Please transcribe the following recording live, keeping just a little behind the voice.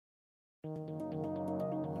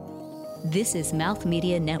This is Mouth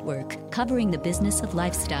Media Network, covering the business of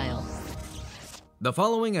lifestyle. The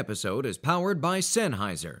following episode is powered by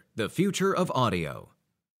Sennheiser, the future of audio.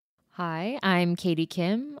 Hi, I'm Katie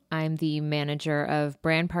Kim. I'm the manager of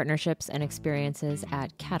brand partnerships and experiences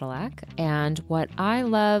at Cadillac. And what I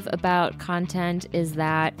love about content is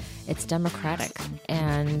that it's democratic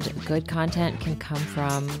and good content can come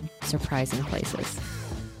from surprising places.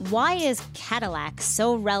 Why is Cadillac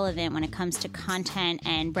so relevant when it comes to content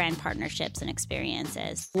and brand partnerships and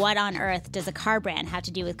experiences? What on earth does a car brand have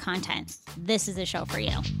to do with content? This is a show for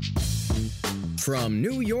you. From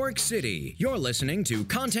New York City, you're listening to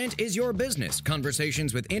Content is Your Business,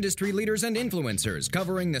 conversations with industry leaders and influencers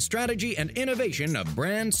covering the strategy and innovation of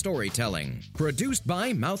brand storytelling. Produced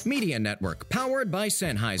by Mouth Media Network, powered by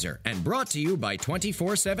Sennheiser, and brought to you by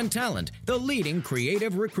 24/7 Talent, the leading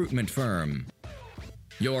creative recruitment firm.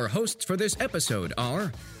 Your hosts for this episode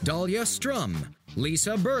are Dahlia Strum,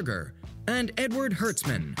 Lisa Berger, and Edward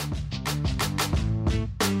Hertzman.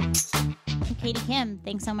 Katie Kim,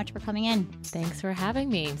 thanks so much for coming in. Thanks for having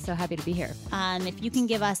me. So happy to be here. If you can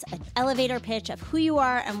give us an elevator pitch of who you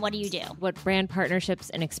are and what do you do? What brand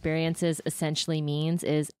partnerships and experiences essentially means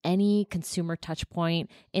is any consumer touch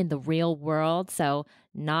point in the real world. So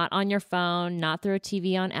not on your phone, not through a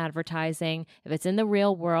TV on advertising. If it's in the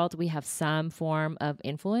real world, we have some form of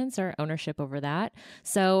influence or ownership over that.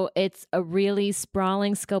 So it's a really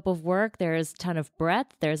sprawling scope of work. There's a ton of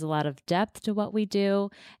breadth. There's a lot of depth to what we do.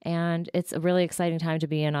 And it's a really exciting time to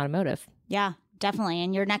be in automotive. Yeah, definitely.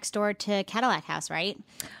 And you're next door to Cadillac House, right?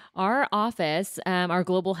 Our office, our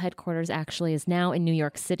global headquarters actually is now in New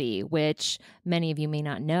York City, which many of you may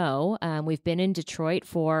not know. We've been in Detroit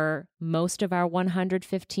for most of our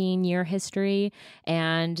 115-year history,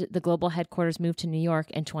 and the global headquarters moved to New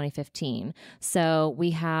York in 2015. So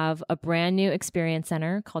we have a brand new experience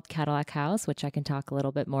center called Cadillac House, which I can talk a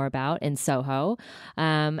little bit more about, in Soho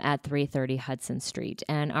at 330 Hudson Street.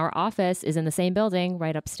 And our office is in the same building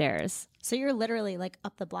right upstairs. So you're literally like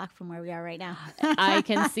up the block from where we are right now. I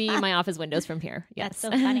can see my office windows from here. Yes. That's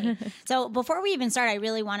so funny. So before we even start, I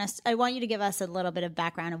want you to give us a little bit of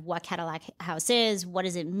background of what Cadillac House is, what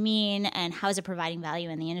does it mean, and how is it providing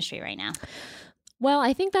value in the industry right now? Well,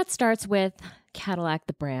 I think that starts with Cadillac,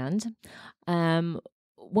 the brand. When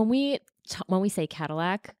we say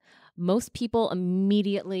Cadillac, most people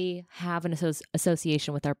immediately have an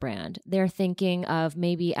association with our brand. They're thinking of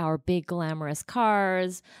maybe our big glamorous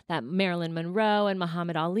cars that Marilyn Monroe and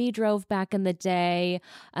Muhammad Ali drove back in the day.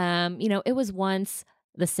 It was once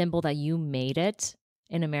the symbol that you made it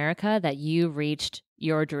in America, that you reached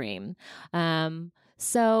your dream.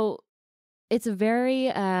 So it's a very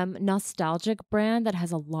nostalgic brand that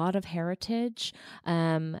has a lot of heritage.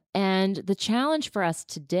 And the challenge for us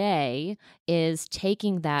today is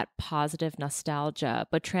taking that positive nostalgia,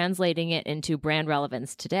 but translating it into brand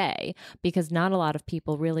relevance today, because not a lot of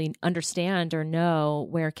people really understand or know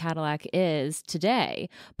where Cadillac is today.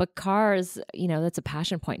 But cars, that's a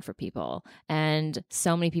passion point for people. And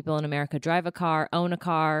so many people in America drive a car, own a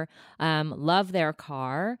car, love their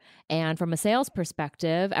car. And from a sales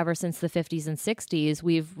perspective, ever since the 50s and 60s,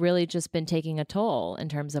 we've really just been taking a toll in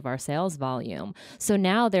terms of our sales volume. So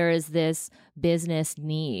now there is this business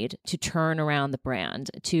need to turn around the brand,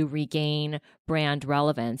 to regain brand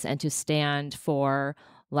relevance, and to stand for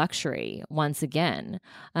luxury once again.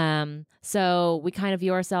 So we kind of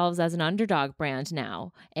view ourselves as an underdog brand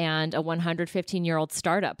now, and a 115-year-old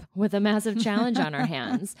startup with a massive challenge on our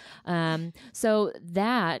hands. So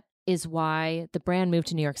that is why the brand moved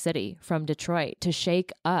to New York City from Detroit, to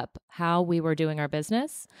shake up how we were doing our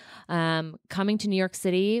business. Coming to New York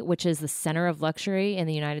City, which is the center of luxury in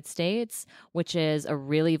the United States, which is a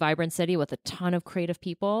really vibrant city with a ton of creative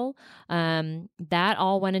people, that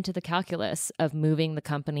all went into the calculus of moving the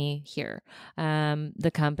company here.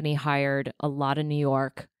 The company hired a lot of New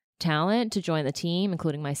York talent to join the team,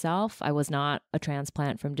 including myself. I was not a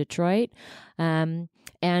transplant from Detroit.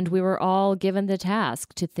 And we were all given the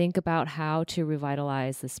task to think about how to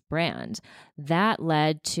revitalize this brand. That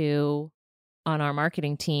led to, on our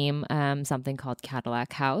marketing team, something called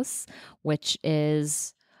Cadillac House, which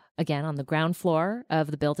is, again, on the ground floor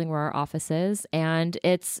of the building where our office is. And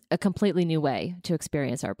it's a completely new way to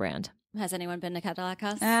experience our brand. Has anyone been to Cadillac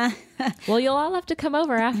House? Well, you'll all have to come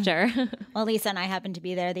over after. Well, Lisa and I happened to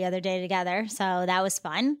be there the other day together, so that was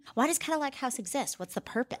fun. Why does Cadillac House exist? What's the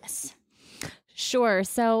purpose? Sure.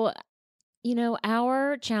 So,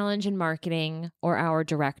 our challenge in marketing, or our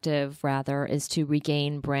directive rather, is to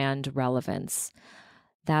regain brand relevance.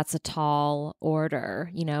 That's a tall order.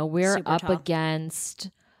 We're Super up tall. against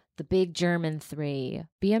the big German three,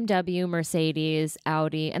 BMW, Mercedes,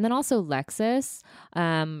 Audi, and then also Lexus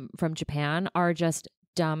from Japan are just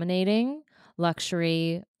dominating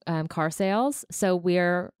luxury car sales. So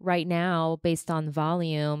we're right now, based on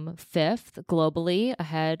volume, fifth globally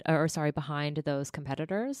behind those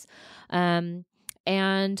competitors. And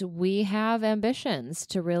we have ambitions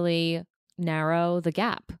to really narrow the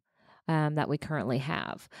gap that we currently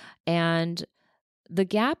have. And the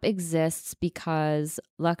gap exists because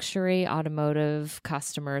luxury automotive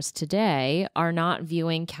customers today are not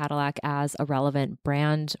viewing Cadillac as a relevant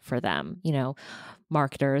brand for them.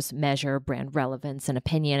 Marketers measure brand relevance and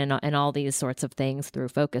opinion and all these sorts of things through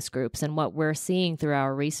focus groups. And what we're seeing through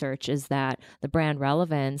our research is that the brand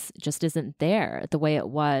relevance just isn't there the way it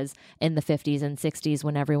was in the 50s and 60s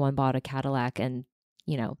when everyone bought a Cadillac and,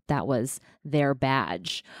 that was their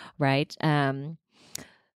badge, right?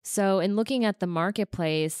 So in looking at the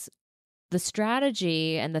marketplace, the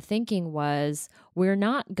strategy and the thinking was we're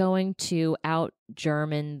not going to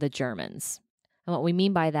out-German the Germans. And what we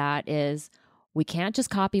mean by that is we can't just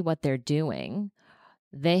copy what they're doing.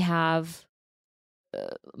 They have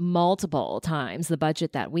multiple times the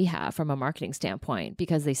budget that we have from a marketing standpoint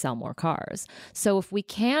because they sell more cars. So if we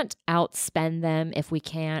can't outspend them, if we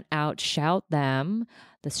can't outshout them,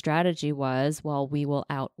 the strategy was, well, we will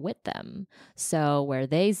outwit them. So where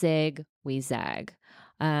they zig, we zag.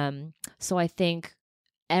 So I think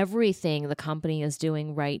everything the company is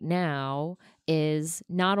doing right now is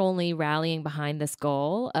not only rallying behind this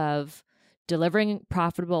goal of delivering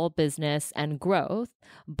profitable business and growth,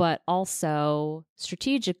 but also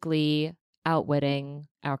strategically outwitting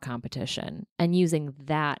our competition and using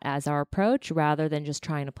that as our approach rather than just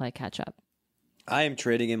trying to play catch up. I am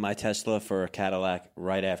trading in my Tesla for a Cadillac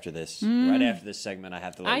right after this. Right after this segment, I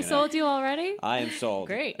have to let you know. I sold you already? I am sold.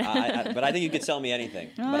 Great. But I think you could sell me anything.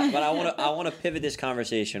 But I want to pivot this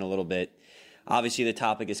conversation a little bit. Obviously, the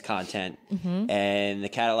topic is content. And the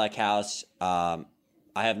Cadillac House, I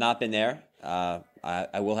have not been there.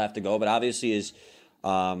 I will have to go, but obviously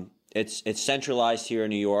it's centralized here in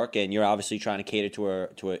New York, and you're obviously trying to cater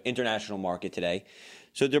to an international market today.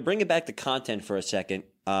 So to bring it back to content for a second,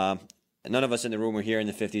 none of us in the room were here in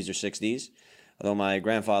the 50s or 60s, although my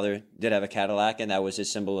grandfather did have a Cadillac, and that was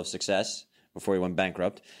his symbol of success before he went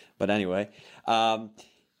bankrupt. But anyway,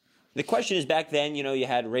 the question is, back then, you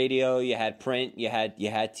had radio, you had print, you had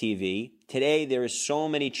TV. Today, there is so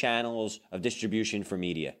many channels of distribution for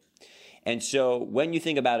media. And so when you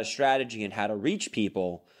think about a strategy and how to reach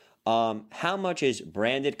people, how much is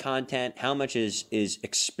branded content? How much is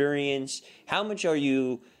experience? How much are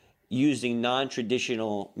you using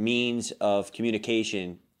non-traditional means of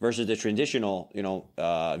communication versus the traditional,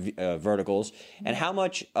 verticals? And how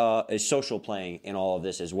much is social playing in all of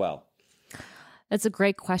this as well? That's a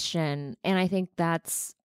great question. And I think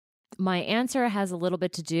my answer has a little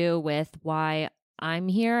bit to do with why I'm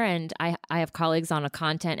here, and I have colleagues on a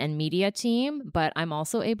content and media team, but I'm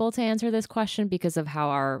also able to answer this question because of how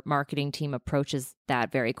our marketing team approaches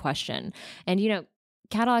that very question. And,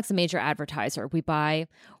 Cadillac's a major advertiser. We buy,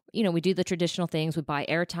 we do the traditional things. We buy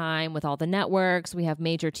airtime with all the networks. We have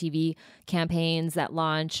major TV campaigns that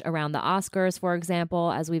launch around the Oscars, for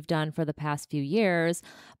example, as we've done for the past few years.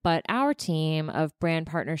 But our team of brand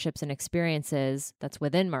partnerships and experiences that's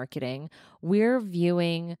within marketing, we're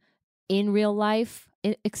viewing in real life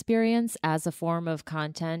experience as a form of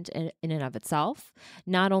content in and of itself.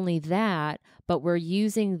 Not only that, but we're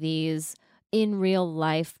using these in real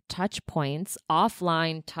life touch points,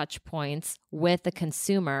 offline touch points with the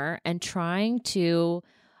consumer and trying to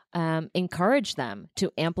encourage them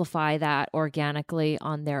to amplify that organically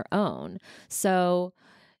on their own. So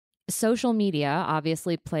social media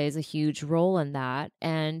obviously plays a huge role in that.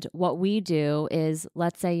 And what we do is,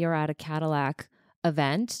 let's say you're at a Cadillac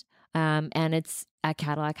event, and it's at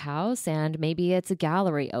Cadillac House, and maybe it's a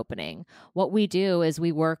gallery opening. What we do is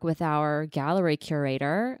we work with our gallery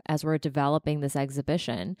curator as we're developing this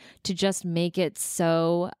exhibition to just make it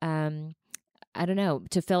so,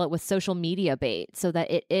 to fill it with social media bait so that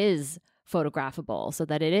it is photographable, so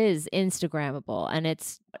that it is Instagrammable, and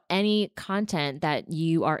it's any content that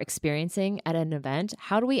you are experiencing at an event.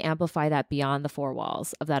 How do we amplify that beyond the four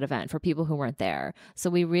walls of that event for people who weren't there? So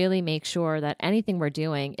we really make sure that anything we're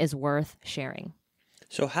doing is worth sharing.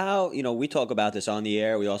 So how, we talk about this on the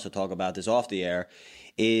air, we also talk about this off the air,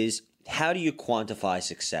 is how do you quantify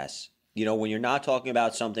success? When you're not talking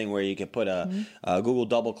about something where you can put a Google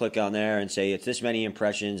double click on there and say it's this many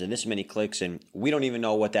impressions and this many clicks, and we don't even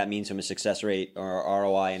know what that means from a success rate or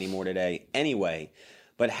ROI anymore today anyway.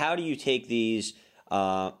 But how do you take these,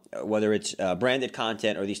 whether it's branded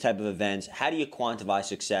content or these type of events, how do you quantify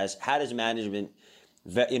success? How does management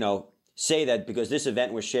say that because this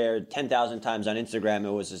event was shared 10,000 times on Instagram,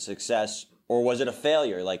 it was a success, or was it a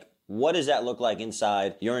failure? Like, what does that look like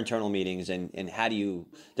inside your internal meetings, and how do you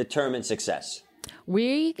determine success?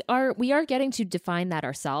 We are getting to define that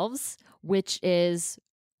ourselves, which is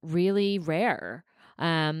really rare.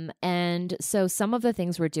 And so some of the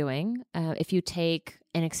things we're doing, if you take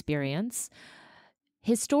an experience,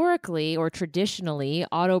 historically or traditionally,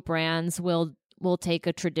 auto brands will take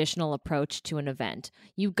a traditional approach to an event.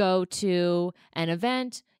 You go to an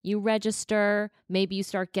event, you register, maybe you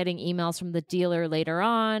start getting emails from the dealer later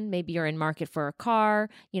on, maybe you're in market for a car,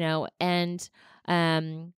 and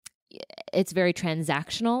it's very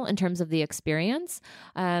transactional in terms of the experience.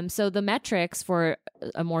 So the metrics for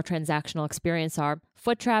a more transactional experience are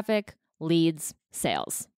foot traffic, leads,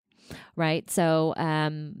 sales. Right. So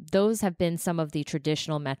those have been some of the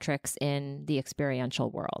traditional metrics in the experiential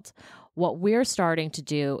world. What we're starting to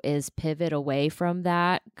do is pivot away from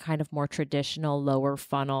that kind of more traditional lower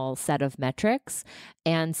funnel set of metrics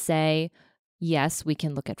and say, yes, we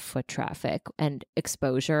can look at foot traffic and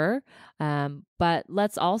exposure, but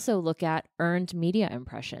let's also look at earned media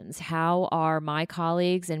impressions. How are my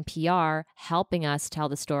colleagues in PR helping us tell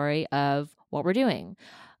the story of what we're doing?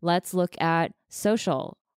 Let's look at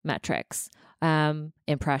social metrics,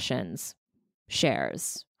 impressions,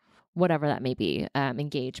 shares, whatever that may be,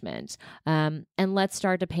 engagement. And let's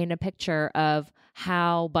start to paint a picture of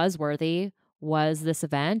how buzzworthy was this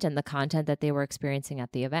event and the content that they were experiencing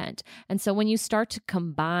at the event. And so when you start to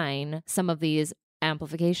combine some of these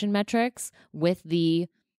amplification metrics with the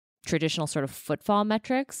traditional sort of footfall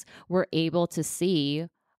metrics, we're able to see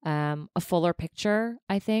a fuller picture,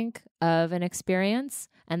 I think, of an experience.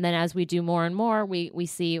 And then as we do more and more, we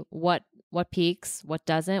see what peaks, what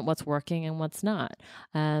doesn't, what's working and what's not.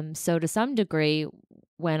 So to some degree,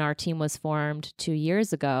 when our team was formed 2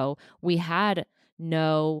 years ago, we had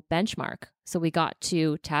no benchmark. So we got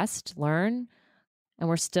to test, learn, and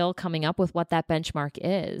we're still coming up with what that benchmark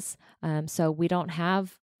is. So we don't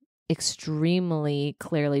have extremely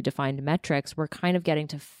clearly defined metrics. We're kind of getting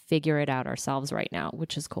to figure it out ourselves right now,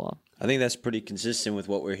 which is cool. I think that's pretty consistent with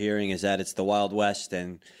what we're hearing, is that it's the Wild West,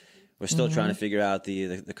 and we're still trying to figure out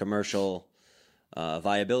the commercial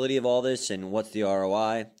viability of all this and what's the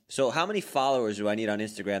ROI. So how many followers do I need on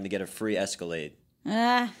Instagram to get a free Escalade?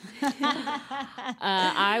 I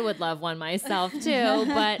would love one myself too,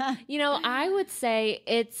 but I would say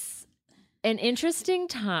it's an interesting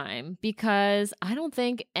time because I don't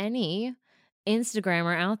think any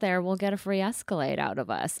Instagrammer out there will get a free Escalade out of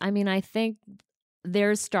us. I mean, I think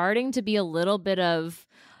there's starting to be a little bit of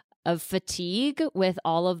fatigue with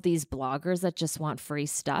all of these bloggers that just want free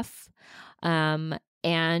stuff. And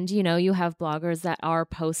you have bloggers that are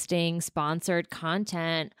posting sponsored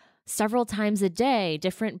content several times a day,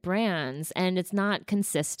 different brands, and it's not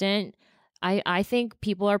consistent. I think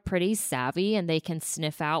people are pretty savvy and they can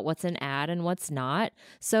sniff out what's an ad and what's not.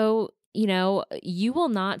 So, you will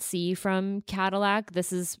not see from Cadillac.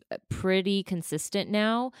 This is pretty consistent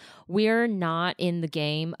now. We're not in the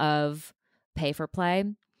game of pay for play.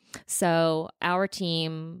 So our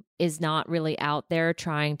team is not really out there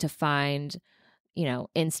trying to find,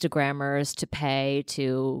 Instagrammers to pay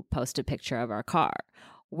to post a picture of our car.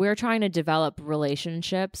 We're trying to develop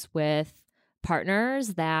relationships with partners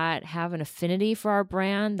that have an affinity for our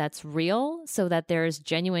brand that's real, so that there's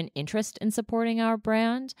genuine interest in supporting our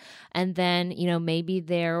brand. And then, maybe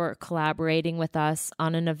they're collaborating with us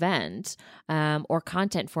on an event or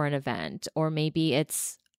content for an event, or maybe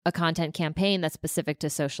it's a content campaign that's specific to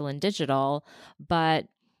social and digital, but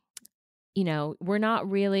we're not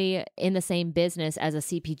really in the same business as a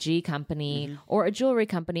CPG company or a jewelry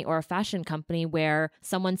company or a fashion company where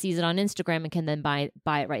someone sees it on Instagram and can then buy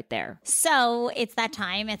it right there. So it's that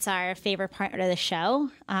time. It's our favorite part of the show.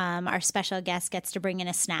 Our special guest gets to bring in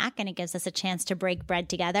a snack, and it gives us a chance to break bread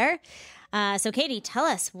together. So Katie, tell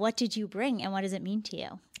us, what did you bring and what does it mean to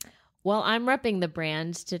you? Well, I'm repping the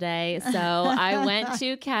brand today. So I went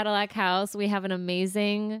to Cadillac House. We have an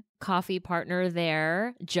amazing coffee partner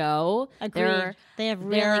there, Joe. Agreed. They have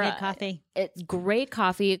really good coffee. It's great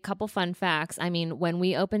coffee. A couple fun facts. I mean, when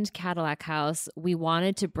we opened Cadillac House, we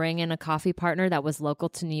wanted to bring in a coffee partner that was local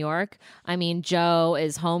to New York. I mean, Joe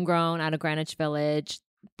is homegrown out of Greenwich Village.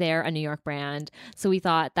 They're a New York brand. So we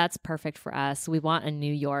thought that's perfect for us. We want a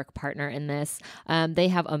New York partner in this. They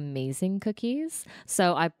have amazing cookies.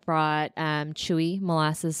 So I brought chewy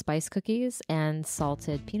molasses spice cookies and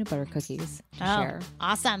salted peanut butter cookies to share.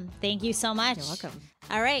 Awesome. Thank you so much. You're welcome.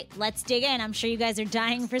 All right, let's dig in. I'm sure you guys are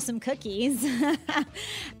dying for some cookies.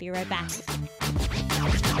 Be right back.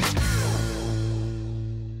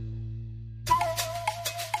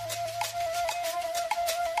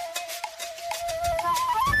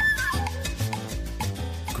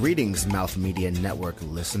 Greetings, Mouth Media Network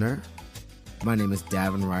listener. My name is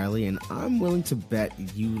Davin Riley, and I'm willing to bet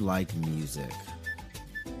you like music.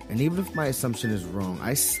 And even if my assumption is wrong,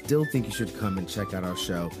 I still think you should come and check out our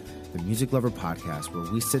show, the Music Lover Podcast,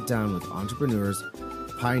 where we sit down with entrepreneurs,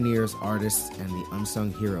 pioneers, artists, and the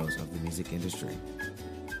unsung heroes of the music industry.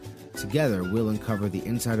 Together, we'll uncover the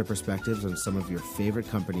insider perspectives on some of your favorite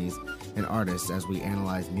companies and artists as we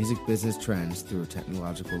analyze music business trends through a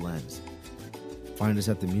technological lens. Find us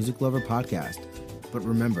at the Music Lover Podcast. But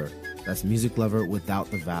remember, that's Music Lover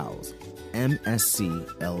without the vowels.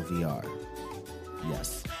 MSCLVR.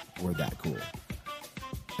 Yes, we're that cool.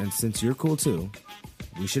 And since you're cool too,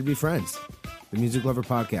 we should be friends. The Music Lover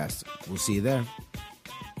Podcast. We'll see you there.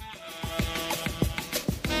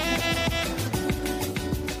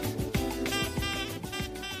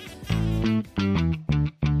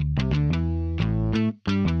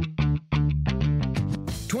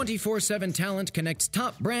 .24/7 Talent connects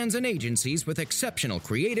top brands and agencies with exceptional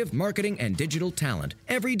creative, marketing, and digital talent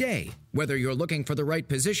every day. Whether you're looking for the right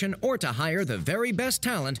position or to hire the very best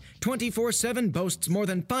talent, 24/7 boasts more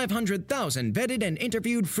than 500,000 vetted and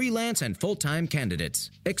interviewed freelance and full-time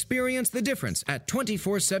candidates. Experience the difference at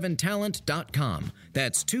 247talent.com.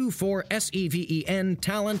 That's 24SEVEN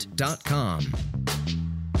talent.com.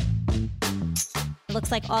 Looks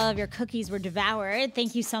like all of your cookies were devoured.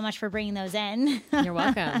 Thank you so much for bringing those in. You're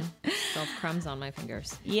welcome. Still have crumbs on my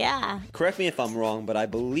fingers. Yeah. Correct me if I'm wrong, but I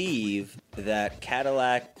believe that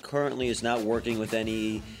Cadillac currently is not working with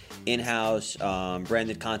any in-house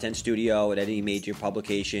branded content studio at any major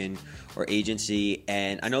publication or agency.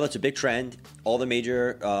 And I know that's a big trend. All the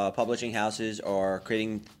major publishing houses are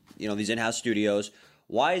creating, these in-house studios.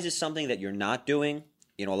 Why is this something that you're not doing?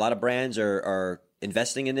 A lot of brands are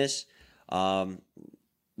investing in this.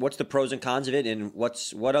 What's the pros and cons of it, and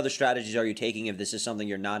what other strategies are you taking if this is something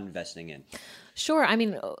you're not investing in? Sure. I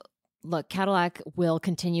mean, look, Cadillac will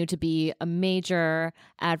continue to be a major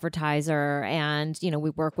advertiser, and we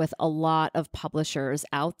work with a lot of publishers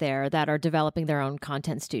out there that are developing their own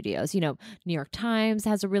content studios. New York Times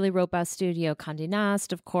has a really robust studio, Condé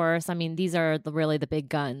Nast, of course. I mean, these are really the big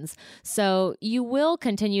guns. So you will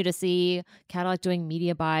continue to see Cadillac doing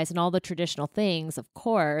media buys and all the traditional things, of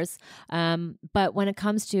course. But when it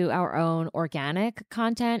comes to our own organic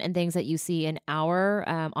content and things that you see in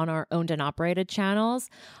on our owned and operated channels,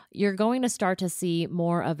 you're going to start to see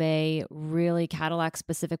more of a really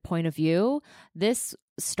Cadillac-specific point of view. This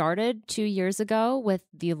started 2 years ago with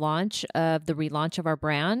the relaunch of our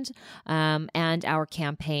brand and our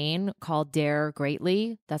campaign called Dare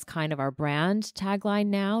Greatly. That's kind of our brand tagline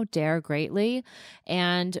now, Dare Greatly.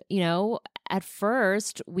 And, at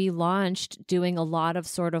first, we launched doing a lot of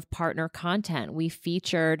sort of partner content. We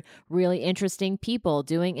featured really interesting people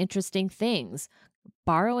doing interesting things,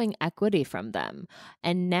 borrowing equity from them.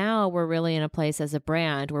 And now we're really in a place as a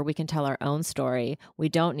brand where we can tell our own story. We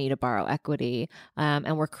don't need to borrow equity,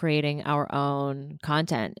 and we're creating our own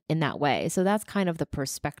content in that way. So that's kind of the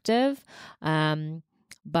perspective.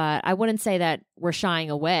 But I wouldn't say that we're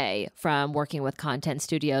shying away from working with content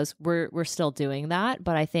studios. We're still doing that,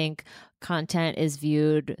 but I think content is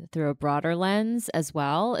viewed through a broader lens as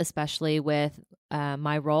well, especially with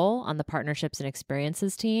my role on the partnerships and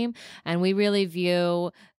experiences team. And we really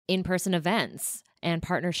view in-person events and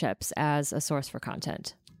partnerships as a source for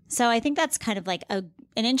content. So I think that's kind of like an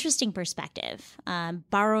interesting perspective.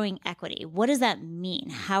 Borrowing equity. What does that mean?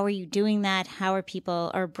 How are you doing that? How are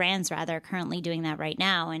people, or brands rather, currently doing that right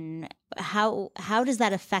now? And how does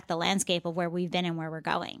that affect the landscape of where we've been and where we're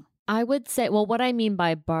going? I would say, what I mean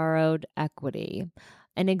by borrowed equity,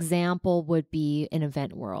 an example would be in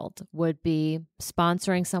event world, would be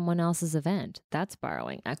sponsoring someone else's event. That's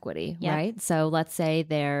borrowing equity, right? So let's say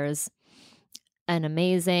there's an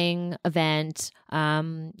amazing event.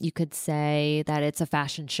 You could say that it's a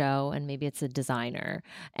fashion show and maybe it's a designer,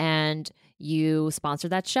 and you sponsor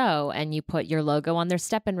that show and you put your logo on their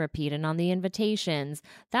step and repeat and on the invitations.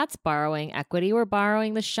 That's borrowing equity. We're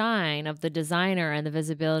borrowing the shine of the designer and the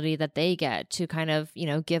visibility that they get to kind of,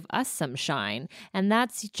 give us some shine. And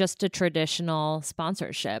that's just a traditional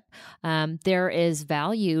sponsorship. There is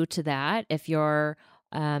value to that if your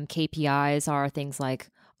KPIs are things like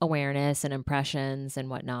awareness and impressions and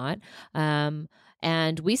whatnot.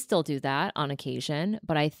 And we still do that on occasion.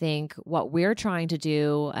 But I think what we're trying to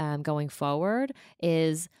do going forward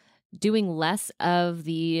is doing less of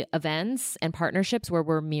the events and partnerships where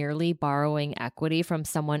we're merely borrowing equity from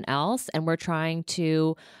someone else. And we're trying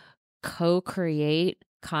to co-create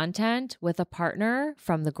content with a partner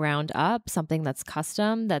from the ground up, something that's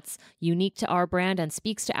custom, that's unique to our brand and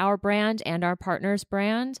speaks to our brand and our partner's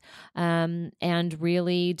brand, and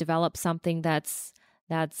really develop something that's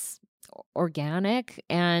that's organic.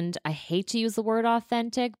 And I hate to use the word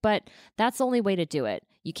authentic, but that's the only way to do it.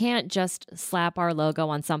 You can't just slap our logo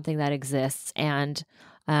on something that exists and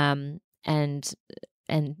hope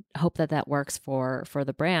that that works for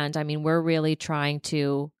the brand. I mean, we're really trying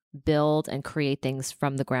to build and create things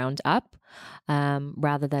from the ground up,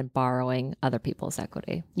 rather than borrowing other people's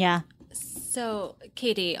equity. Yeah. So,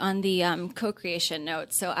 Katie, on the co-creation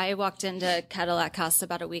note, so I walked into Cadillac House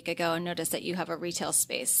about a week ago and noticed that you have a retail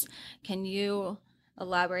space. Can you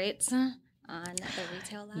elaborate on the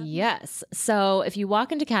retail lab? Yes. So if you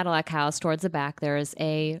walk into Cadillac House towards the back, there is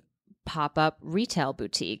a pop-up retail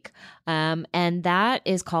boutique. And that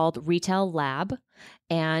is called Retail Lab.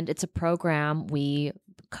 And it's a program we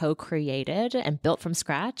co-created and built from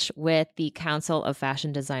scratch with the Council of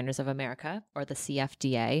Fashion Designers of America, or the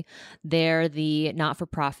CFDA. They're the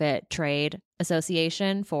not-for-profit trade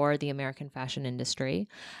association for the American fashion industry.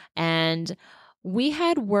 And we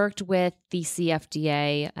had worked with the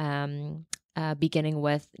CFDA beginning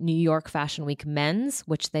with New York Fashion Week Men's,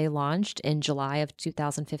 which they launched in July of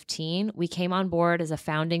 2015. We came on board as a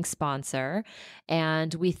founding sponsor,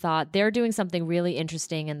 and we thought they're doing something really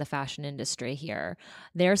interesting in the fashion industry here.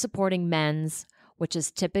 They're supporting men's, which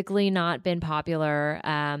has typically not been popular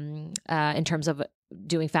in terms of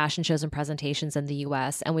doing fashion shows and presentations in the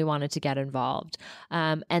US, and we wanted to get involved.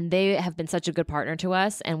 And they have been such a good partner to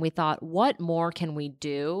us, and we thought, what more can we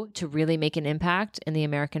do to really make an impact in the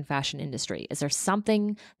American fashion industry? Is there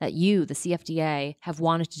something that you, the CFDA, have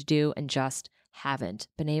wanted to do and just haven't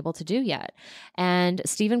been able to do yet? And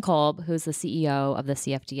Stephen Kolb, who's the CEO of the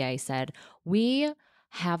CFDA, said, we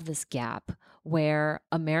have this gap where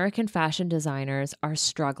American fashion designers are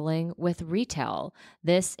struggling with retail.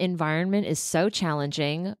 This environment is so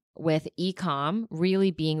challenging, with e-com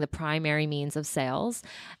really being the primary means of sales,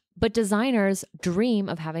 but designers dream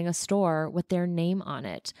of having a store with their name on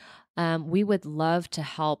it. We would love to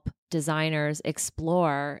help designers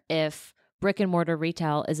explore if brick and mortar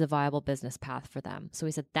retail is a viable business path for them. So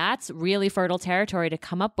we said, that's really fertile territory to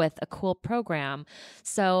come up with a cool program.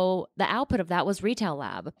 So the output of that was Retail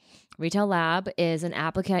Lab. Retail Lab is an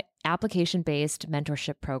application-based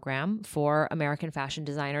mentorship program for American fashion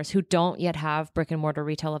designers who don't yet have brick and mortar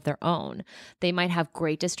retail of their own. They might have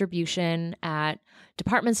great distribution at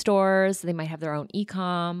department stores, they might have their own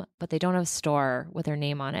e-com, but they don't have a store with their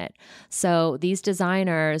name on it. So these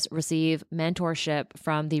designers receive mentorship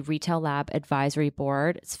from the Retail Lab Advisory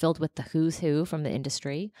Board. It's filled with the who's who from the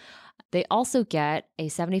industry. They also get a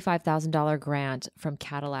 $75,000 grant from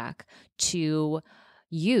Cadillac to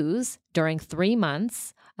use during 3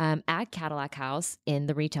 months at Cadillac House in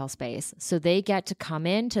the retail space. So they get to come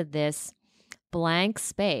into this blank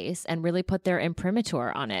space and really put their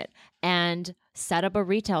imprimatur on it and set up a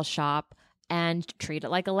retail shop and treat it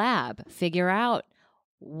like a lab. Figure out,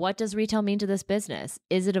 what does retail mean to this business?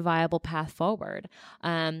 Is it a viable path forward?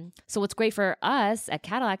 So what's great for us at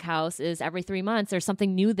Cadillac House is every 3 months, there's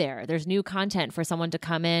something new there. There's new content for someone to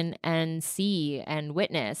come in and see and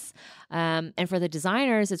witness. And for the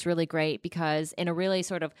designers, it's really great because in a really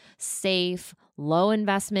sort of safe, low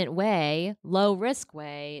investment way, low risk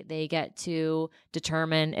way, they get to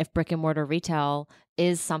determine if brick and mortar retail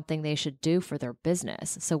is something they should do for their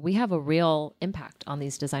business. So we have a real impact on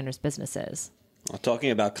these designers' businesses. Well, talking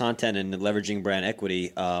about content and leveraging brand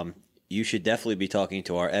equity, you should definitely be talking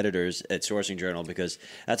to our editors at Sourcing Journal, because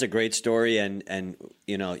that's a great story, and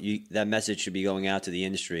you know, that message should be going out to the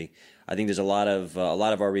industry. I think there's a lot of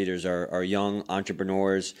our readers are young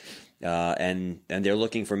entrepreneurs, and they're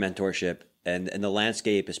looking for mentorship. And the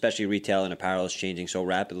landscape, especially retail and apparel, is changing so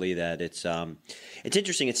rapidly that it's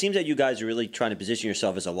interesting. It seems that you guys are really trying to position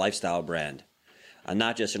yourself as a lifestyle brand,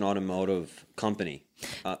 not just an automotive company.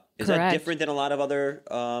 Is that different than a lot of other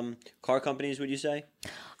car companies, would you say?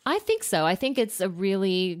 I think so. I think it's a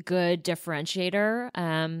really good differentiator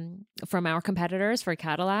from our competitors for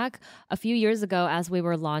Cadillac. A few years ago, as we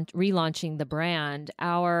were relaunching the brand,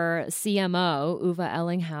 our CMO, Uwe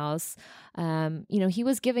Ellinghaus, he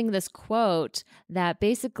was giving this quote that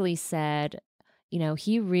basically said,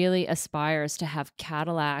 he really aspires to have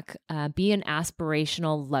Cadillac be an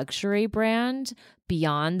aspirational luxury brand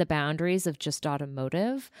beyond the boundaries of just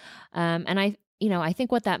automotive. And I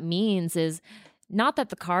think what that means is not that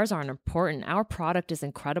the cars aren't important. Our product is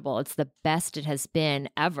incredible. It's the best it has been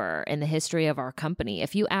ever in the history of our company.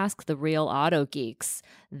 If you ask the real auto geeks,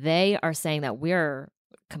 they are saying that we're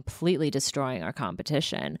completely destroying our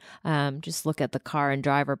competition. Just look at the car and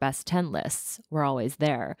driver best 10 lists. We're always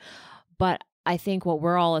there. But I think what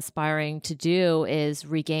we're all aspiring to do is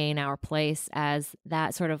regain our place as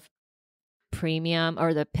that sort of premium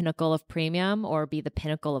or the pinnacle of premium or be the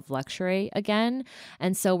pinnacle of luxury again.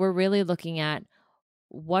 And so we're really looking at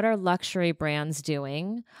what are luxury brands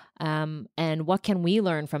doing, and what can we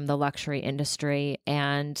learn from the luxury industry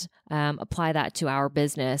and apply that to our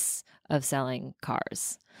business of selling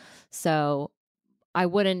cars. So I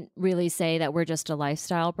wouldn't really say that we're just a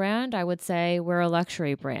lifestyle brand. I would say we're a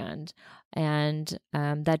luxury brand. And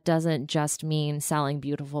that doesn't just mean selling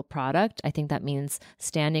beautiful product. I think that means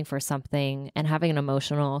standing for something and having an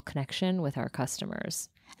emotional connection with our customers.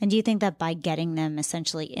 And do you think that by getting them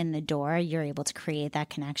essentially in the door, you're able to create that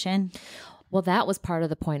connection? Well, that was part of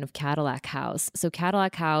the point of Cadillac House. So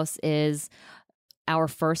Cadillac House is our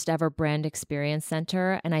first ever brand experience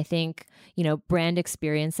center. And I think, brand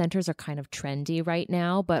experience centers are kind of trendy right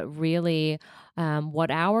now, but really what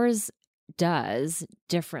ours does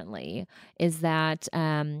differently is that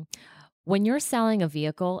when you're selling a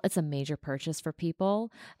vehicle, it's a major purchase for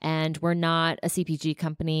people, and we're not a CPG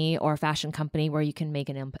company or a fashion company where you can make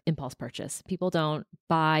an impulse purchase. People don't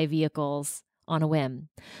buy vehicles on a whim.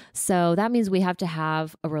 So that means we have to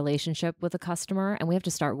have a relationship with a customer, and we have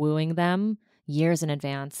to start wooing them years in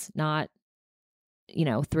advance, not,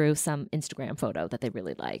 through some Instagram photo that they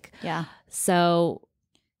really like. Yeah. So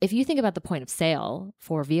if you think about the point of sale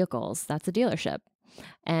for vehicles, that's a dealership.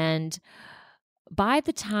 And by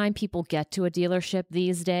the time people get to a dealership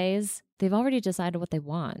these days, they've already decided what they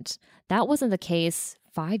want. That wasn't the case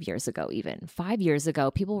 5 years ago, even. 5 years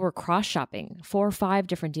ago, people were cross-shopping 4 or 5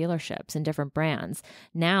 different dealerships and different brands.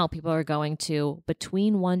 Now people are going to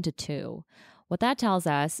between 1 to 2. What that tells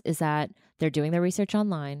us is that they're doing their research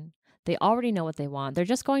online. They already know what they want. They're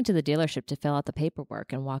just going to the dealership to fill out the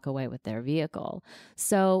paperwork and walk away with their vehicle.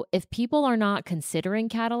 So if people are not considering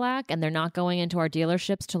Cadillac and they're not going into our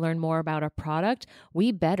dealerships to learn more about our product,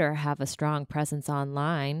 we better have a strong presence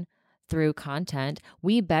online through content.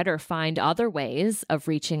 We better find other ways of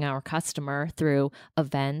reaching our customer through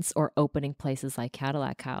events or opening places like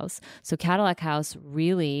Cadillac House. So Cadillac House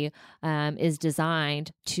really is designed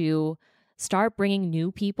to start bringing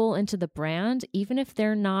new people into the brand, even if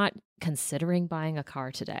they're not considering buying a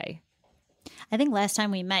car today. I think last time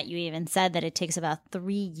we met, you even said that it takes about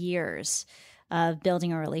 3 years of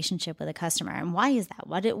building a relationship with a customer. And why is that?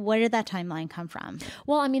 Where did that timeline come from?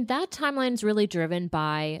 Well, that timeline is really driven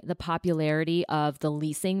by the popularity of the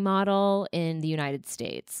leasing model in the United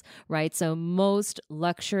States, right? So most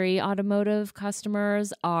luxury automotive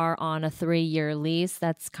customers are on a 3-year lease.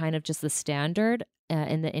 That's kind of just the standard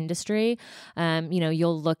in the industry.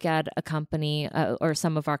 You'll look at a company or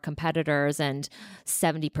some of our competitors, and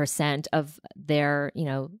 70% of their,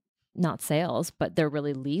 not sales, but they're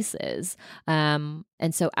really leases. And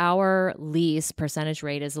so our lease percentage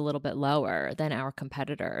rate is a little bit lower than our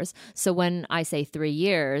competitors. So when I say 3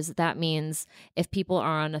 years, that means if people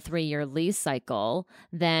are on a 3-year lease cycle,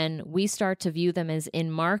 then we start to view them as in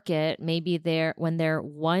market, maybe when they're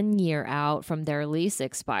 1 year out from their lease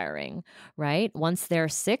expiring, right? Once they're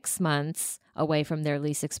 6 months away from their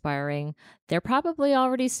lease expiring, they're probably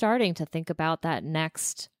already starting to think about that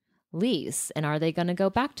next lease, and are they going to go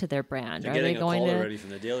back to their brand? They're are getting they a going call to already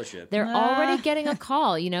from the dealership. They're already getting a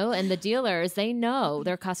call, and the dealers, they know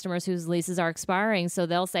their customers whose leases are expiring, so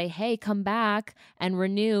they'll say, hey, come back and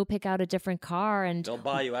renew, pick out a different car, and they'll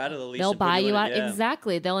buy you out of the lease. They'll buy you out. Yeah.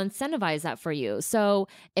 Exactly. They'll incentivize that for you. So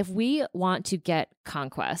if we want to get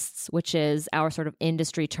conquests, which is our sort of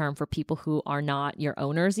industry term for people who are not your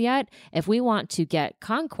owners yet, if we want to get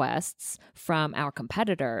conquests from our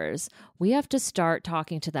competitors, we have to start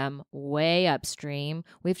talking to them way upstream.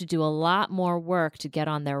 We have to do a lot more work to get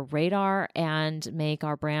on their radar and make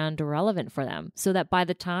our brand relevant for them, so that by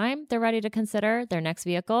the time they're ready to consider their next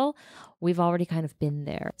vehicle, we've already kind of been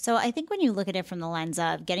there. So I think when you look at it from the lens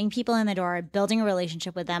of getting people in the door, building a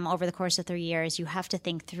relationship with them over the course of 3 years, you have to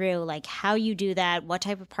think through like how you do that, what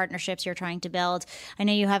type of partnerships you're trying to build. I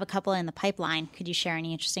know you have a couple in the pipeline. Could you share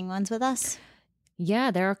any interesting ones with us?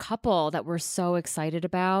 Yeah, there are a couple that we're so excited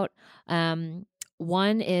about.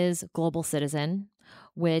 One is Global Citizen,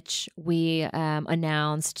 which we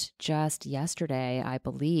announced just yesterday, I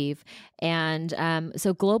believe. And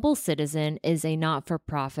so Global Citizen is a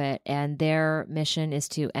not-for-profit, and their mission is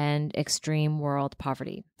to end extreme world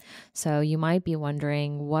poverty. So you might be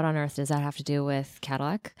wondering, what on earth does that have to do with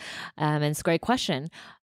Cadillac? And it's a great question.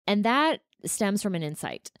 And that stems from an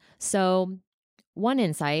insight. So one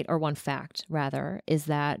insight, or one fact rather, is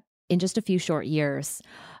that in just a few short years,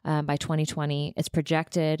 by 2020, it's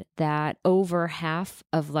projected that over half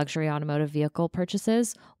of luxury automotive vehicle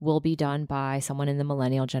purchases will be done by someone in the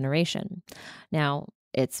millennial generation. Now,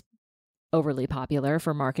 it's overly popular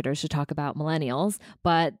for marketers to talk about millennials,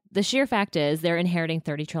 but the sheer fact is they're inheriting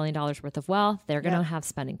 $30 trillion worth of wealth. They're going to have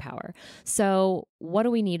spending power. So what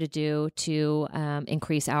do we need to do to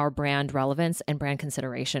increase our brand relevance and brand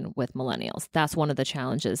consideration with millennials? That's one of the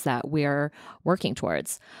challenges that we're working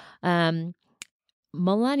towards.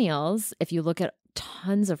 Millennials, if you look at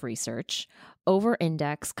tons of research,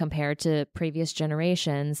 over-index compared to previous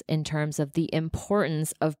generations in terms of the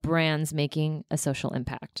importance of brands making a social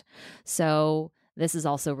impact. So this is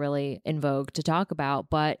also really in vogue to talk about,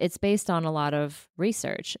 but it's based on a lot of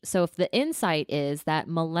research. So if the insight is that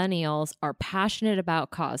millennials are passionate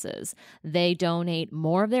about causes, they donate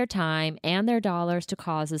more of their time and their dollars to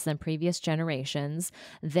causes than previous generations,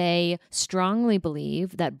 they strongly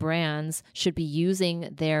believe that brands should be using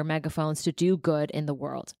their megaphones to do good in the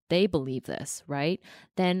world. They believe this, right?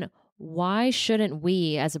 Then why shouldn't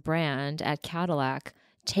we as a brand at Cadillac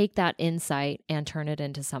take that insight and turn it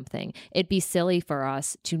into something? It'd be silly for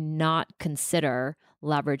us to not consider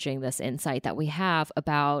leveraging this insight that we have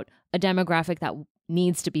about a demographic that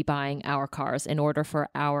needs to be buying our cars in order for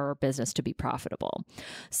our business to be profitable.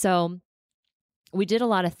 So we did a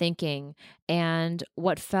lot of thinking, and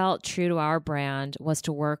what felt true to our brand was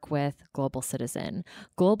to work with Global Citizen.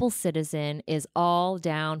 Global Citizen is all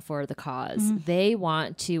down for the cause. They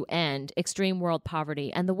want to end extreme world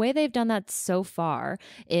poverty. And the way they've done that so far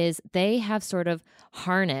is they have sort of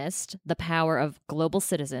harnessed the power of global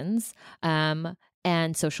citizens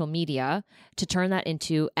and social media to turn that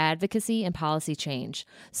into advocacy and policy change.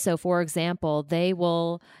 So, for example, they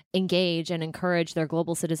will engage and encourage their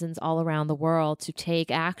global citizens all around the world to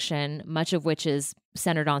take action, much of which is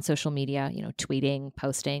centered on social media, tweeting,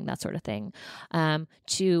 posting, that sort of thing,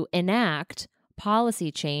 to enact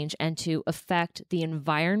policy change and to affect the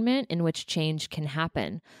environment in which change can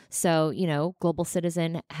happen. So, Global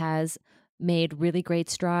Citizen has made really great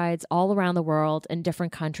strides all around the world in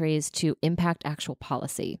different countries to impact actual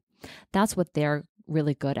policy. That's what they're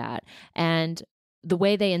really good at. And the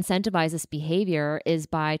way they incentivize this behavior is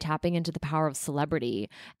by tapping into the power of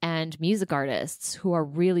celebrity and music artists who are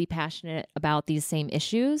really passionate about these same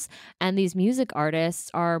issues. And these music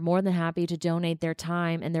artists are more than happy to donate their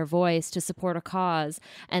time and their voice to support a cause.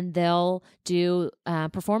 And they'll do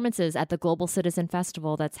performances at the Global Citizen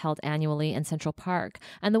Festival that's held annually in Central Park.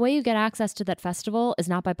 And the way you get access to that festival is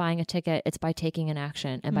not by buying a ticket, it's by taking an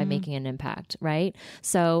action and by making an impact, right?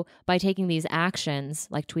 So by taking these actions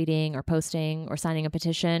like tweeting or posting or signing a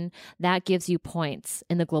petition, that gives you points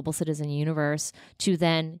in the Global Citizen universe to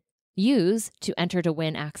then use to enter to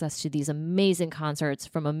win access to these amazing concerts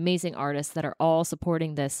from amazing artists that are all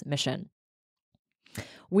supporting this mission.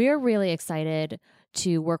 We're really excited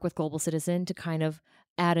to work with Global Citizen to kind of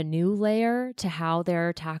add a new layer to how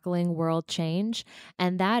they're tackling world change.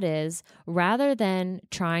 And that is, rather than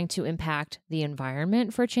trying to impact the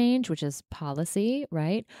environment for change, which is policy,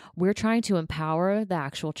 right? We're trying to empower the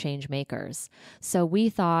actual change makers. So we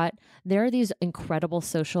thought there are these incredible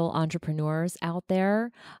social entrepreneurs out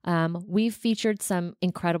there. We've featured some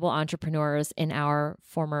incredible entrepreneurs in our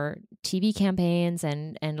former TV campaigns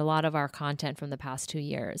and a lot of our content from the past 2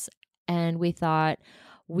 years. And we thought,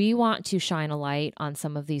 we want to shine a light on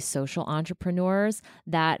some of these social entrepreneurs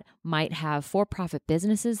that might have for-profit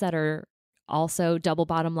businesses that are also double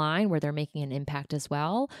bottom line, where they're making an impact as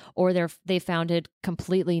well, or they founded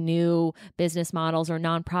completely new business models or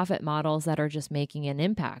nonprofit models that are just making an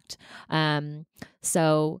impact.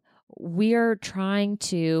 So we're trying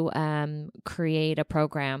to create a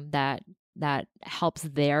program that helps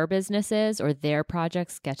their businesses or their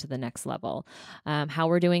projects get to the next level. How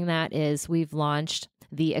we're doing that is we've launched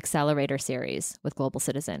the Accelerator series with Global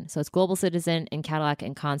Citizen. So it's Global Citizen and Cadillac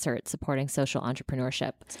in concert supporting social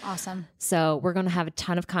entrepreneurship. It's awesome. So we're going to have a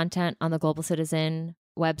ton of content on the Global Citizen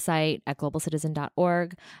website at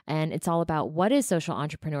globalcitizen.org. And it's all about, what is social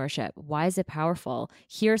entrepreneurship? Why is it powerful?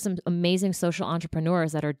 Here are some amazing social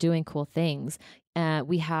entrepreneurs that are doing cool things.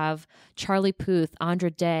 We have Charlie Puth,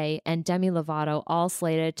 Andra Day, and Demi Lovato all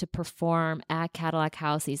slated to perform at Cadillac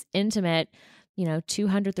House, these intimate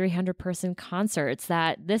 200, 300 person concerts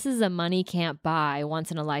that this is a money can't buy, once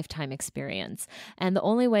in a lifetime experience. And the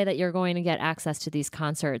only way that you're going to get access to these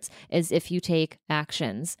concerts is if you take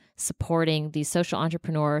actions supporting these social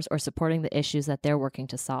entrepreneurs or supporting the issues that they're working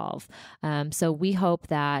to solve. So we hope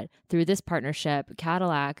that through this partnership,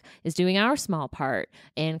 Cadillac is doing our small part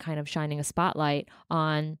in kind of shining a spotlight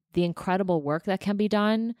on the incredible work that can be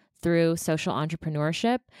done through social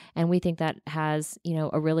entrepreneurship. And we think that has,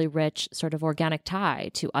 a really rich sort of organic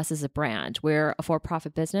tie to us as a brand. We're a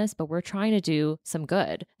for-profit business, but we're trying to do some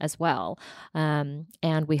good as well. And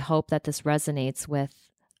we hope that this resonates with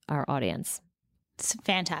our audience. It's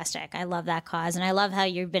fantastic. I love that cause. And I love how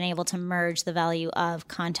you've been able to merge the value of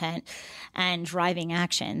content and driving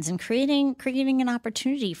actions and creating an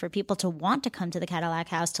opportunity for people to want to come to the Cadillac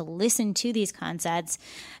House to listen to these concerts.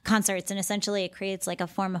 And essentially it creates like a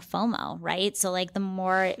form of FOMO, right? So like the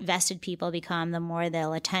more vested people become, the more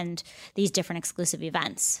they'll attend these different exclusive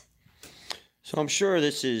events. So I'm sure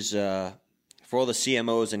this is for all the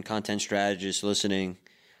CMOs and content strategists listening.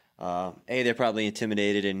 They're probably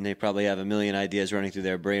intimidated and they probably have a million ideas running through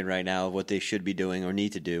their brain right now of what they should be doing or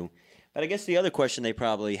need to do. But I guess the other question they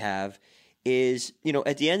probably have is,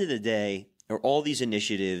 at the end of the day, are all these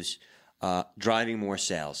initiatives driving more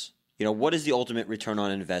sales? What is the ultimate return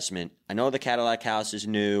on investment? I know the Cadillac House is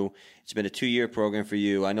new. It's been a 2-year program for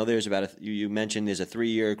you. I know there's you mentioned there's a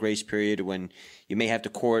 3-year grace period when you may have to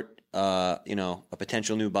court, a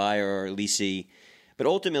potential new buyer or leasee. But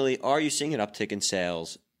ultimately, are you seeing an uptick in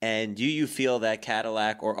sales? And do you feel that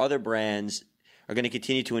Cadillac or other brands are going to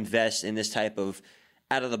continue to invest in this type of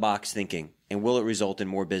out-of-the-box thinking? And will it result in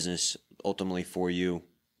more business ultimately for you?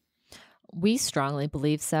 We strongly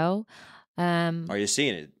believe so. Are you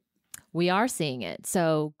seeing it? We are seeing it.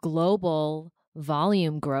 So global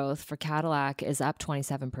volume growth for Cadillac is up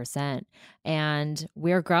 27%. And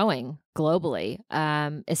we're growing globally,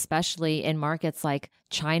 especially in markets like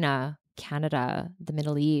China, Canada, the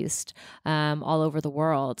Middle East, all over the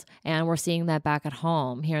world. And we're seeing that back at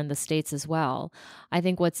home here in the States as well. I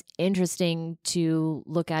think what's interesting to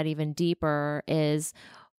look at even deeper is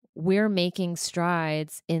we're making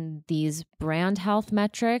strides in these brand health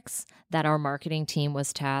metrics that our marketing team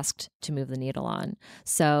was tasked to move the needle on.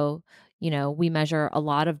 So, we measure a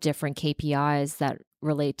lot of different KPIs that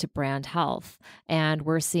relate to brand health, and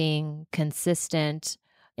we're seeing consistent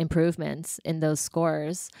improvements in those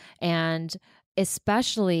scores. And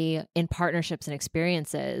especially in partnerships and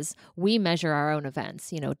experiences, we measure our own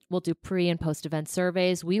events. We'll do pre and post event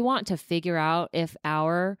surveys. We want to figure out if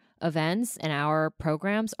our events and our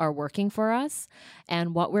programs are working for us.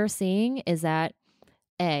 And what we're seeing is that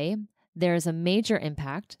there's a major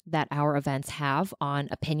impact that our events have on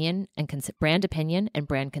opinion and brand opinion and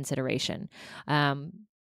brand consideration.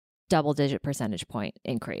 Double-digit percentage point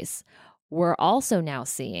increase. We're also now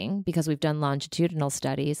seeing, because we've done longitudinal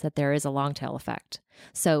studies, that there is a long tail effect.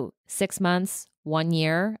 So 6 months, 1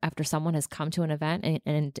 year after someone has come to an event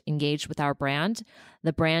and engaged with our brand,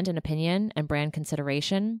 the brand and opinion and brand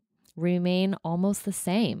consideration remain almost the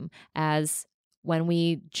same as when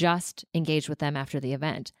we just engage with them after the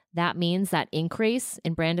event. That means that increase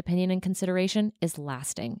in brand opinion and consideration is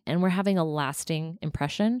lasting, and we're having a lasting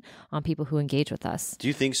impression on people who engage with us. Do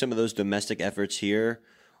you think some of those domestic efforts here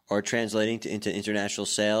are translating into international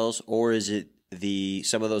sales, or is it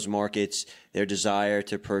some of those markets, their desire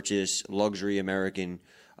to purchase luxury American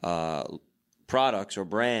products or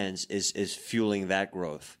brands is fueling that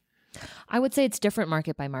growth? I would say it's different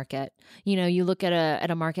market by market. You look at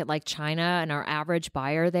a market like China, and our average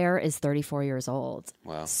buyer there is 34 years old.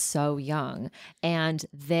 Wow. So young. And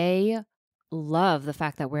they love the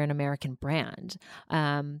fact that we're an American brand.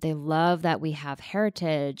 They love that we have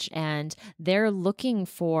heritage, and they're looking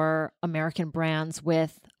for American brands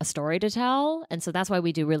with a story to tell. And so that's why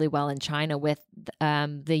we do really well in China with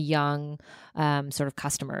the young sort of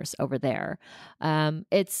customers over there.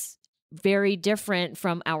 It's very different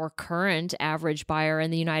from our current average buyer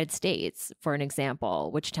in the United States, for an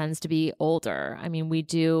example, which tends to be older. I mean, we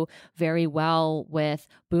do very well with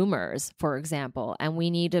boomers, for example, and we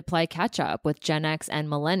need to play catch up with Gen X and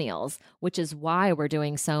millennials, which is why we're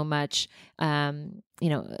doing so much,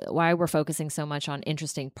 why we're focusing so much on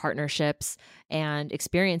interesting partnerships and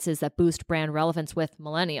experiences that boost brand relevance with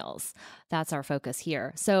millennials. That's our focus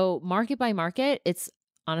here. So market by market, it's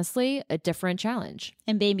honestly a different challenge.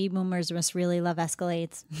 And baby boomers must really love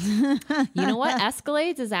Escalades. You know what?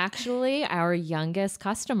 Escalades is actually our youngest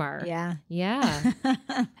customer. Yeah.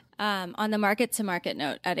 On the market-to-market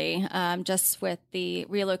note, Eddie, just with the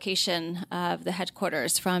relocation of the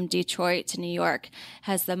headquarters from Detroit to New York,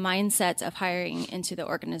 has the mindset of hiring into the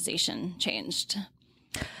organization changed?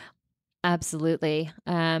 Absolutely.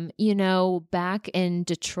 Back in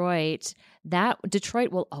Detroit,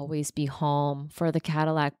 Detroit will always be home for the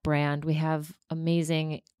Cadillac brand. We have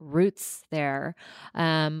amazing roots there.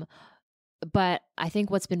 But I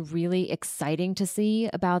think what's been really exciting to see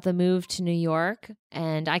about the move to New York,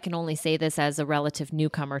 and I can only say this as a relative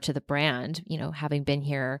newcomer to the brand, having been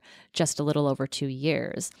here just a little over 2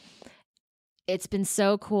 years, it's been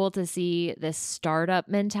so cool to see this startup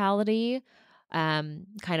mentality kind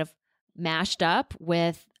of mashed up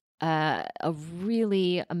with a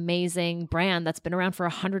really amazing brand that's been around for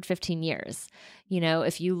 115 years. You know,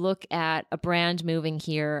 if you look at a brand moving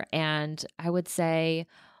here, and I would say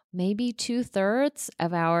maybe 2/3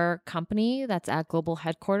 of our company that's at global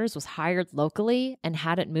headquarters was hired locally and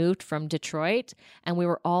hadn't moved from Detroit. And we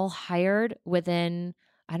were all hired within,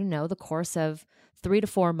 I don't know, the course of 3 to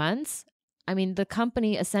 4 months. I mean, the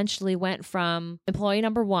company essentially went from employee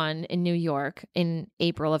number 1 in New York in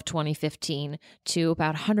April of 2015 to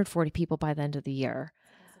about 140 people by the end of the year.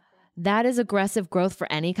 That is aggressive growth for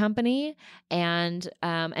any company, and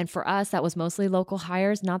for us, that was mostly local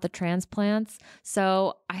hires, not the transplants.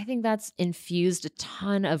 So I think that's infused a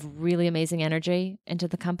ton of really amazing energy into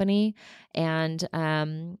the company, and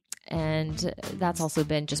that's also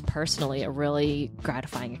been just personally a really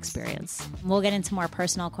gratifying experience. We'll get into more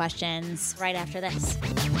personal questions right after this.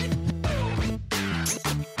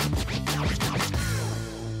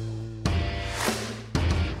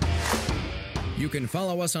 You can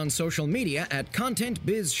follow us on social media at Content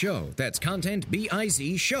Biz Show. That's Content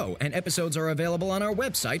BIZ Show. And episodes are available on our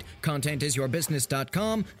website,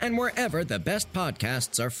 contentisyourbusiness.com, and wherever the best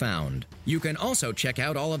podcasts are found. You can also check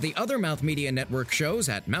out all of the other Mouth Media Network shows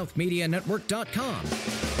at mouthmedianetwork.com.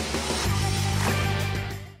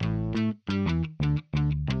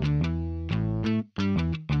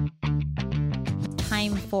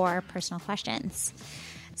 Time for personal questions.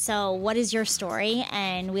 So what is your story?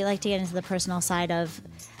 And we like to get into the personal side of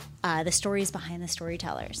the stories behind the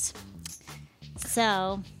storytellers.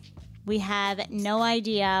 So we have no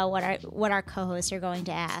idea what our co-hosts are going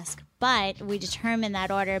to ask, but we determine that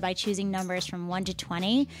order by choosing numbers from 1 to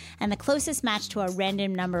 20, and the closest match to a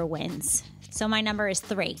random number wins. So my number is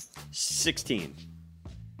 3. 16.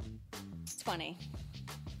 20.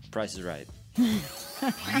 Price is right.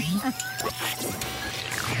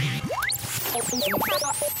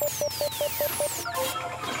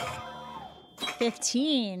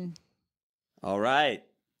 15. All right.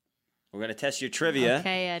 We're going to test your trivia.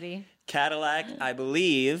 Okay, Eddie. Cadillac, I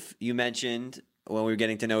believe you mentioned when we were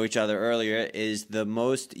getting to know each other earlier, is the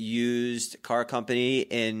most used car company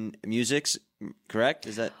in music, correct?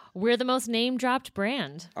 Is that? We're the most name-dropped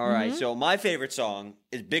brand. All right. So my favorite song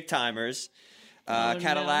is Big Timers.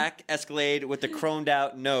 Cadillac Escalade with the chromed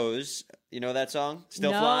out nose. You know that song?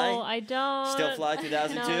 Still Fly? No, I don't. Still Fly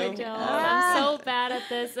 2002? No, I don't. I'm so bad at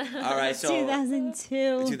this. All right, so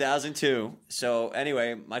 2002. 2002. So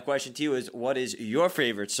anyway, my question to you is, what is your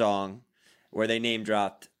favorite song where they name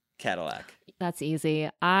dropped Cadillac? That's easy.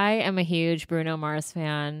 I am a huge Bruno Mars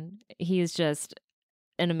fan. He's just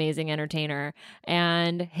an amazing entertainer.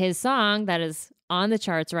 And his song that is on the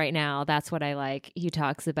charts right now, That's What I Like. He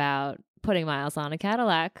talks about putting miles on a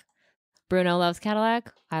Cadillac. Bruno loves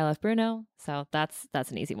Cadillac. I love Bruno. So that's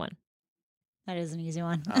an easy one. That is an easy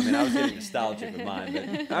one. I mean, I was getting nostalgic with mine,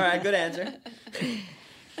 but all right, good answer.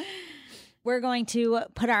 We're going to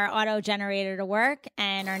put our auto generator to work,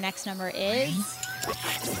 and our next number is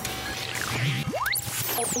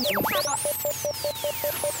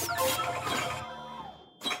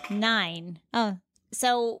 9. Oh,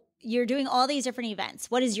 so you're doing all these different events.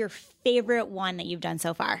 What is your favorite one that you've done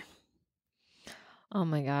so far? Oh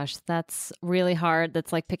my gosh, that's really hard.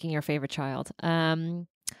 That's like picking your favorite child.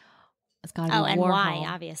 It's got to be Warhol. And why,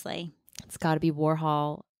 obviously. It's got to be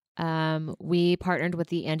Warhol. We partnered with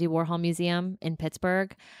the Andy Warhol Museum in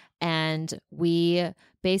Pittsburgh, and we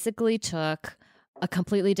basically took a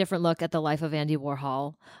completely different look at the life of Andy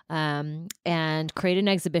Warhol, and created an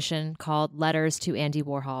exhibition called Letters to Andy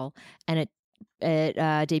Warhol, and it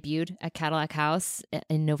debuted at Cadillac House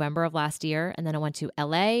in November of last year, and then it went to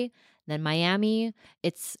LA, then Miami.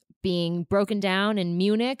 It's being broken down in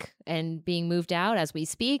Munich and being moved out as we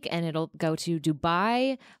speak, and it'll go to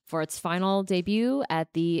Dubai for its final debut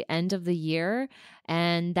at the end of the year.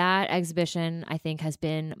 And that exhibition, I think, has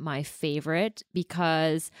been my favorite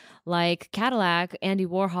because, like Cadillac, Andy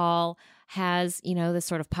Warhol has, you know, this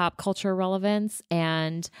sort of pop culture relevance,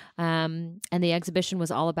 and the exhibition was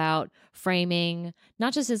all about framing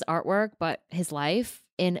not just his artwork but his life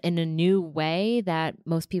in a new way that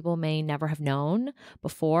most people may never have known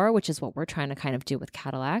before, which is what we're trying to kind of do with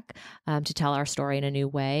Cadillac, to tell our story in a new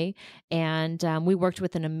way. And we worked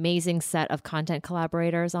with an amazing set of content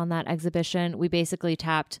collaborators on that exhibition. We basically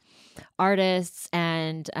tapped artists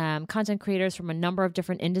and content creators from a number of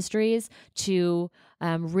different industries to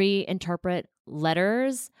reinterpret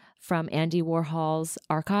letters from Andy Warhol's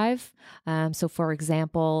archive. So, for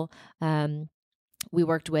example, We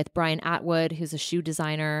worked with Brian Atwood, who's a shoe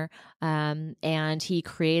designer, and he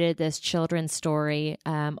created this children's story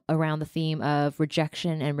around the theme of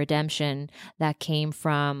rejection and redemption that came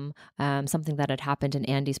from something that had happened in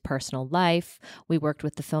Andy's personal life. We worked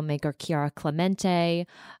with the filmmaker Chiara Clemente,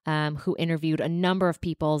 who interviewed a number of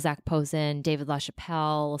people, Zach Posen, David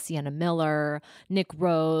LaChapelle, Sienna Miller, Nick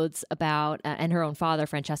Rhodes, and her own father,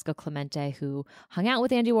 Francesco Clemente, who hung out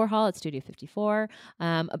with Andy Warhol at Studio 54,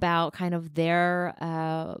 about kind of their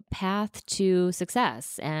path to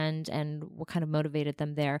success and what kind of motivated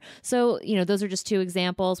them there. So, those are just two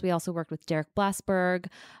examples. We also worked with Derek Blasberg,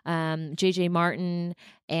 JJ Martin,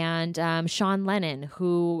 and Sean Lennon,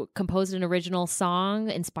 who composed an original song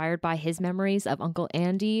inspired by his memories of Uncle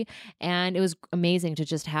Andy. And it was amazing to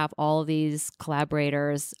just have all of these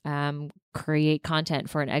collaborators create content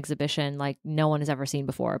for an exhibition like no one has ever seen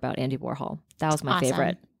before about Andy Warhol. That was my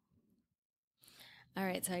favorite. All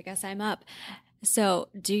right, so I guess I'm up. So,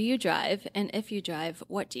 do you drive? And if you drive,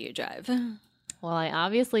 what do you drive? Well, I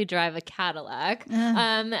obviously drive a Cadillac.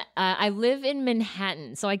 I live in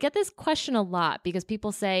Manhattan. So I get this question a lot because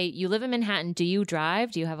people say, you live in Manhattan, do you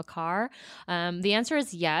drive? Do you have a car? The answer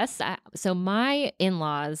is yes. So my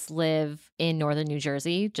in-laws live in northern New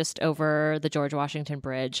Jersey, just over the George Washington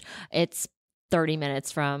Bridge. It's 30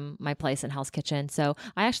 minutes from my place in Hell's Kitchen. So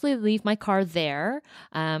I actually leave my car there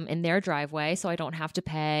in their driveway so I don't have to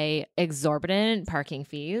pay exorbitant parking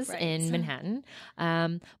fees in Manhattan.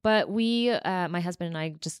 But my husband and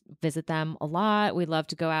I just visit them a lot. We love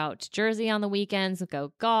to go out to Jersey on the weekends and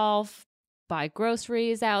go golf, buy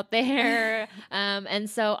groceries out there. And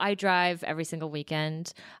so I drive every single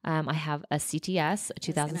weekend. I have a CTS, a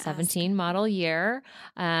 2017 model year.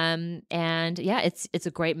 And yeah, it's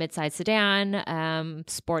a great midsize sedan,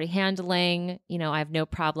 sporty handling. I have no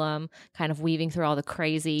problem kind of weaving through all the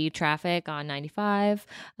crazy traffic on 95.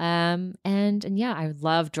 And yeah, I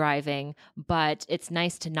love driving, but it's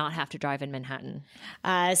nice to not have to drive in Manhattan.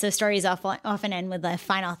 So stories often end with a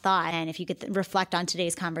final thought. And if you could reflect on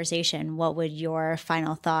today's conversation, what would your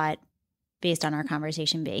final thought based on our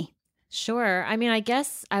conversation be? Sure. I mean, I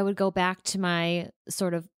guess I would go back to my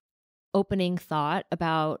sort of opening thought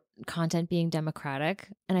about content being democratic.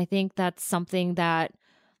 And I think that's something that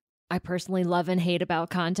I personally love and hate about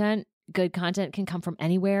content. Good content can come from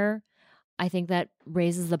anywhere. I think that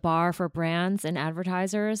raises the bar for brands and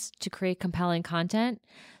advertisers to create compelling content.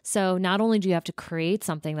 So not only do you have to create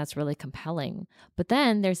something that's really compelling, but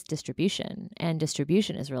then there's distribution, and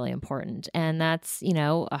distribution is really important. And that's,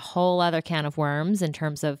 a whole other can of worms in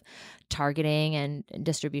terms of targeting and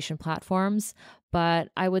distribution platforms. But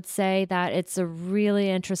I would say that it's a really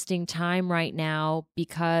interesting time right now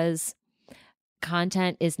because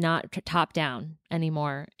content is not top down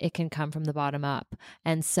anymore. It can come from the bottom up.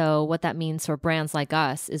 And so what that means for brands like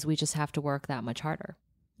us is we just have to work that much harder.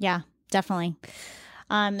 Yeah, definitely.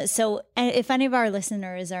 So if any of our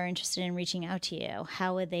listeners are interested in reaching out to you,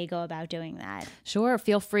 how would they go about doing that? Sure.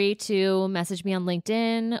 Feel free to message me on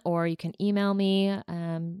LinkedIn, or you can email me.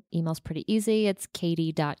 Email's pretty easy. It's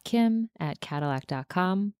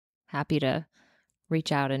katie.kim@cadillac.com. Happy to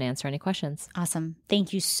reach out and answer any questions. Awesome.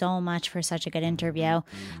 Thank you so much for such a good interview.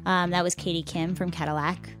 That was Katie Kim from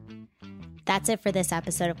Cadillac. That's it for this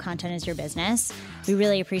episode of Content is Your Business. We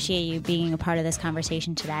really appreciate you being a part of this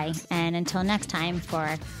conversation today. And until next time,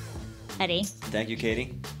 for Eddie. Thank you,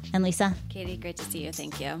 Katie. And Lisa. Katie, great to see you.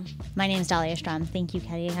 Thank you. My name is Dahlia Strom. Thank you,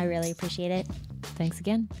 Katie. I really appreciate it. Thanks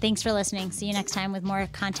again. Thanks for listening. See you next time with more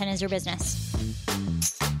Content is Your Business.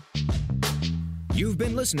 You've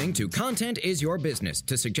been listening to Content is Your Business.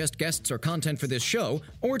 To suggest guests or content for this show,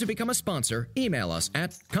 or to become a sponsor, email us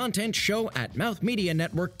at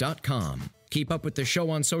contentshow@mouthmedianetwork.com. Keep up with the show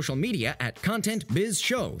on social media at Content Biz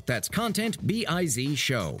Show. That's Content BIZ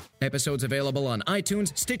Show. Episodes available on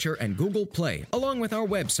iTunes, Stitcher, and Google Play, along with our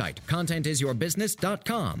website,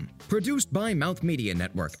 contentisyourbusiness.com. Produced by Mouth Media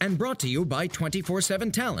Network and brought to you by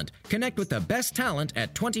 24/7 Talent. Connect with the best talent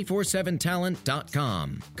at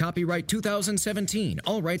 247talent.com. Copyright 2017.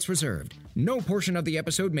 All rights reserved. No portion of the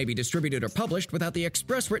episode may be distributed or published without the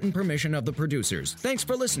express written permission of the producers. Thanks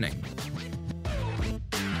for listening.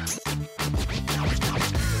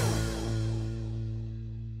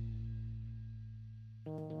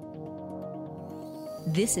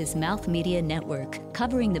 This is Mouth Media Network,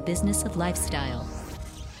 covering the business of lifestyle.